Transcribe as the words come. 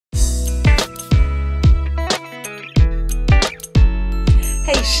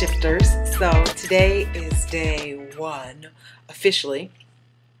Hey shifters, so today is day one officially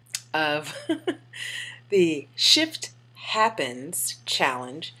of the Shift Happens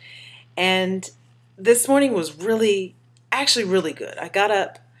challenge, and this morning was actually really good. I got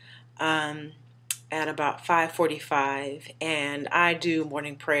up at about 5:45 and I do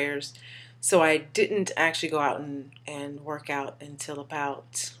morning prayers, so I didn't actually go out and work out until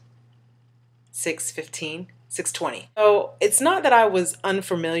about 6:15. 6:20. So it's not that I was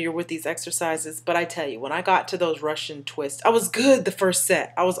unfamiliar with these exercises, but I tell you, when I got to those Russian twists, I was good the first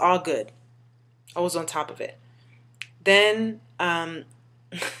set. I was all good. I was on top of it. Then I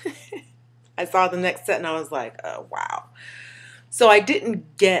saw the next set and I was like, oh, wow. So I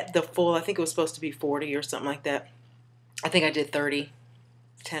didn't get the full, I think it was supposed to be 40 or something like that. I think I did 30,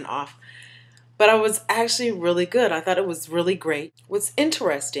 10 off. But I was actually really good. I thought it was really great. What's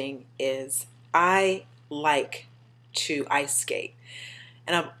interesting is I like to ice skate,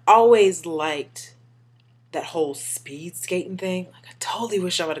 and I've always liked that whole speed skating thing. Like, I totally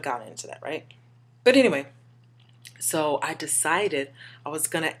wish I would have gotten into that, right? But anyway, so I decided I was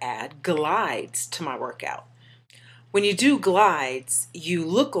gonna add glides to my workout. When you do glides, you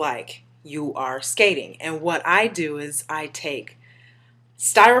look like you are skating, and what I do is I take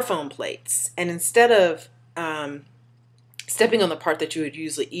styrofoam plates, and instead of stepping on the part that you would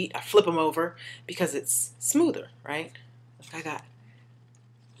usually eat, I flip them over because it's smoother, right? I got,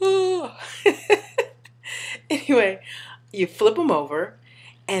 anyway, you flip them over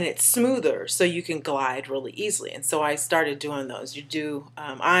and it's smoother so you can glide really easily. And so I started doing those.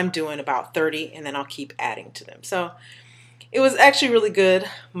 I'm doing about 30 and then I'll keep adding to them. So it was actually really good.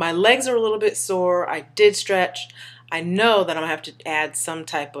 My legs are a little bit sore. I did stretch. I know that I'm going to have to add some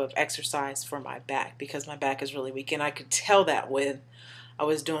type of exercise for my back because my back is really weak. And I could tell that when I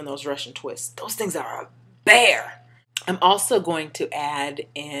was doing those Russian twists. Those things are a bear. I'm also going to add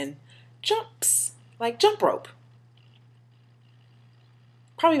in jumps, like jump rope.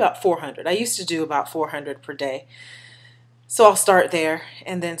 Probably about 400. I used to do about 400 per day. So I'll start there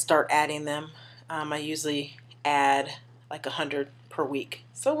and then start adding them. I usually add like 100 per week.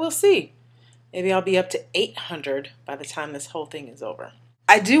 So we'll see. Maybe I'll be up to 800 by the time this whole thing is over.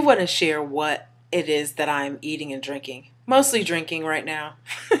 I do want to share what it is that I'm eating and drinking. Mostly drinking right now.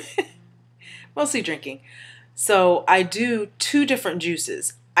 Mostly drinking. So I do 2 different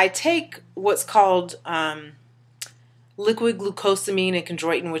juices. I take what's called Liquid Glucosamine and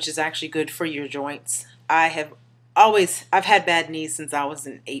Chondroitin, which is actually good for your joints. I've had bad knees since I was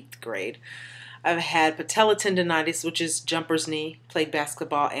in 8th grade. I've had patella tendonitis, which is jumper's knee, played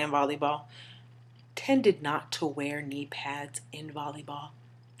basketball and volleyball. Tended not to wear knee pads in volleyball.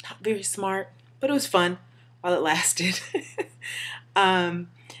 Not very smart, but it was fun while it lasted.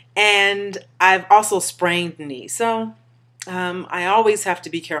 And I've also sprained knees, so I always have to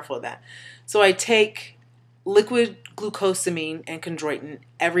be careful of that. So I take liquid glucosamine and chondroitin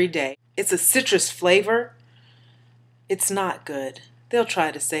every day. It's a citrus flavor. It's not good. They'll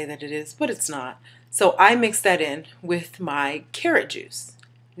try to say that it is, but it's not. So I mix that in with my carrot juice.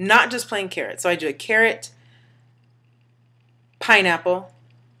 Not just plain carrot. So I do a carrot, pineapple,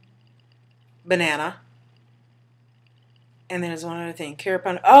 banana, and then there's one other thing. Carrot,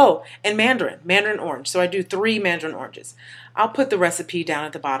 pineapple, oh, and mandarin orange. So I do 3 mandarin oranges. I'll put the recipe down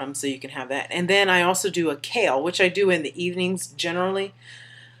at the bottom so you can have that. And then I also do a kale, which I do in the evenings generally.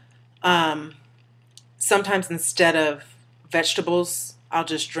 Sometimes instead of vegetables, I'll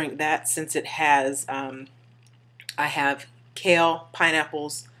just drink that since it has, I have kale,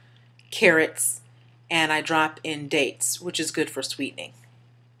 pineapples, carrots, and I drop in dates, which is good for sweetening.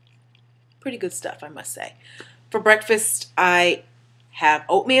 Pretty good stuff, I must say. For breakfast, I have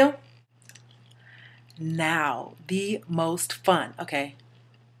oatmeal. Now, the most fun, okay?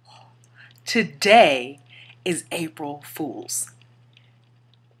 Today is April Fool's.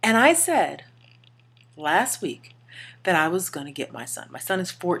 And I said last week that I was going to get my son. My son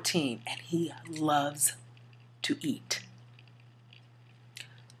is 14 and he loves to eat.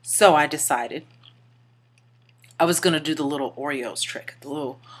 So I decided I was going to do the little Oreos trick. The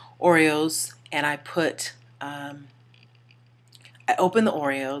little Oreos, and I put, I opened the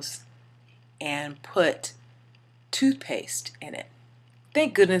Oreos and put toothpaste in it.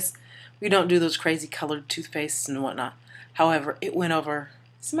 Thank goodness we don't do those crazy colored toothpastes and whatnot. However, it went over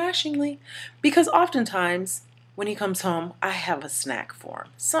smashingly because oftentimes when he comes home, I have a snack for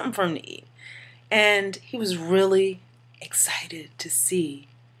him, something for him to eat. And he was really excited to see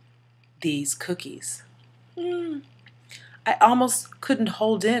these cookies. I almost couldn't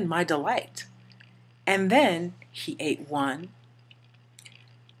hold in my delight. And then he ate one,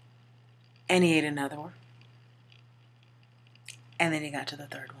 and he ate another one, And then he got to the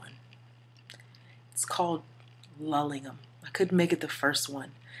third one. It's called lulling him. I couldn't make it the first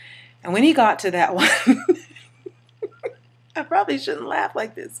one. And when he got to that one, I probably shouldn't laugh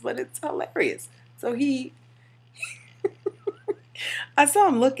like this, but it's hilarious. So I saw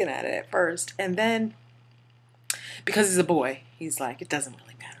him looking at it at first, and then, because he's a boy, he's like, it doesn't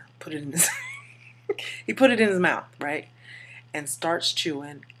really matter. Put it in his, he put it in his mouth, right? And starts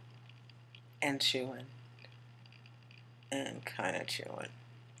chewing and chewing and kind of chewing.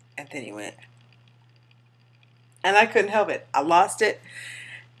 And then he went, and I couldn't help it. I lost it.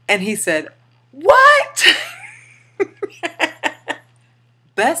 And he said, what?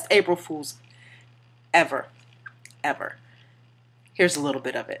 Best April Fool's ever. Here's a little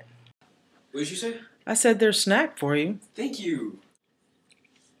bit of it. What did you say? I said there's a snack for you. Thank you.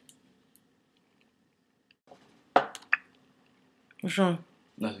 What's wrong?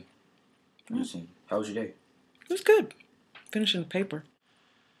 Nothing. Listen, how was your day? It was good. Finishing the paper.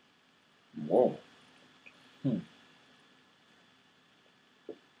 Whoa.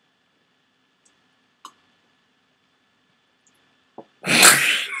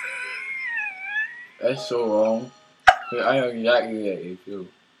 That's so wrong. I know exactly that you feel.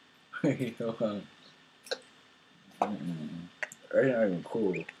 That's not even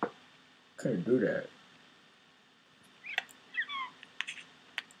cool. Couldn't do that.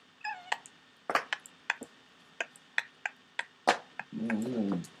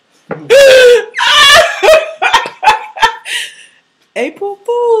 April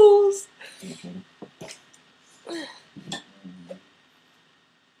Fools.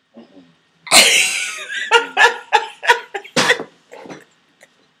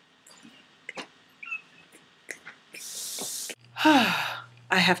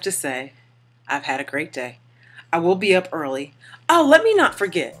 I have to say, I've had a great day. I will be up early. Oh, let me not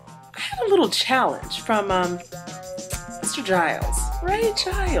forget. I had a little challenge from Mr. Giles, Ray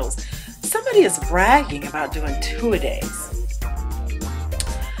Giles. Somebody is bragging about doing 2-a-days.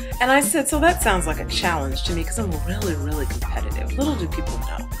 And I said, so that sounds like a challenge to me because I'm really, really competitive. Little do people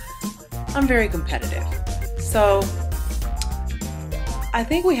know. I'm very competitive. So I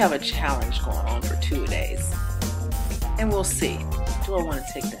think we have a challenge going on for 2-a-days. And we'll see. Do I want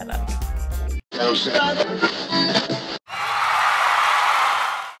to take that up?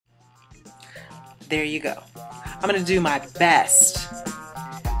 There you go. I'm going to do my best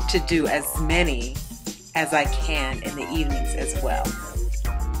to do as many as I can in the evenings as well.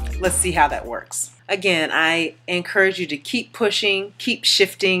 Let's see how that works. Again, I encourage you to keep pushing, keep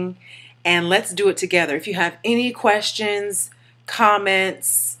shifting, and let's do it together. If you have any questions,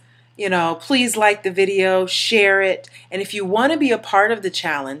 comments, please like the video, share it. And if you want to be a part of the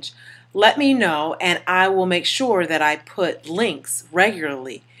challenge, let me know and I will make sure that I put links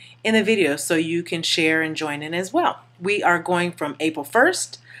regularly in the video so you can share and join in as well. We are going from April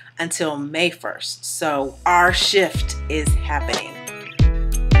 1st until May 1st. So our shift is happening.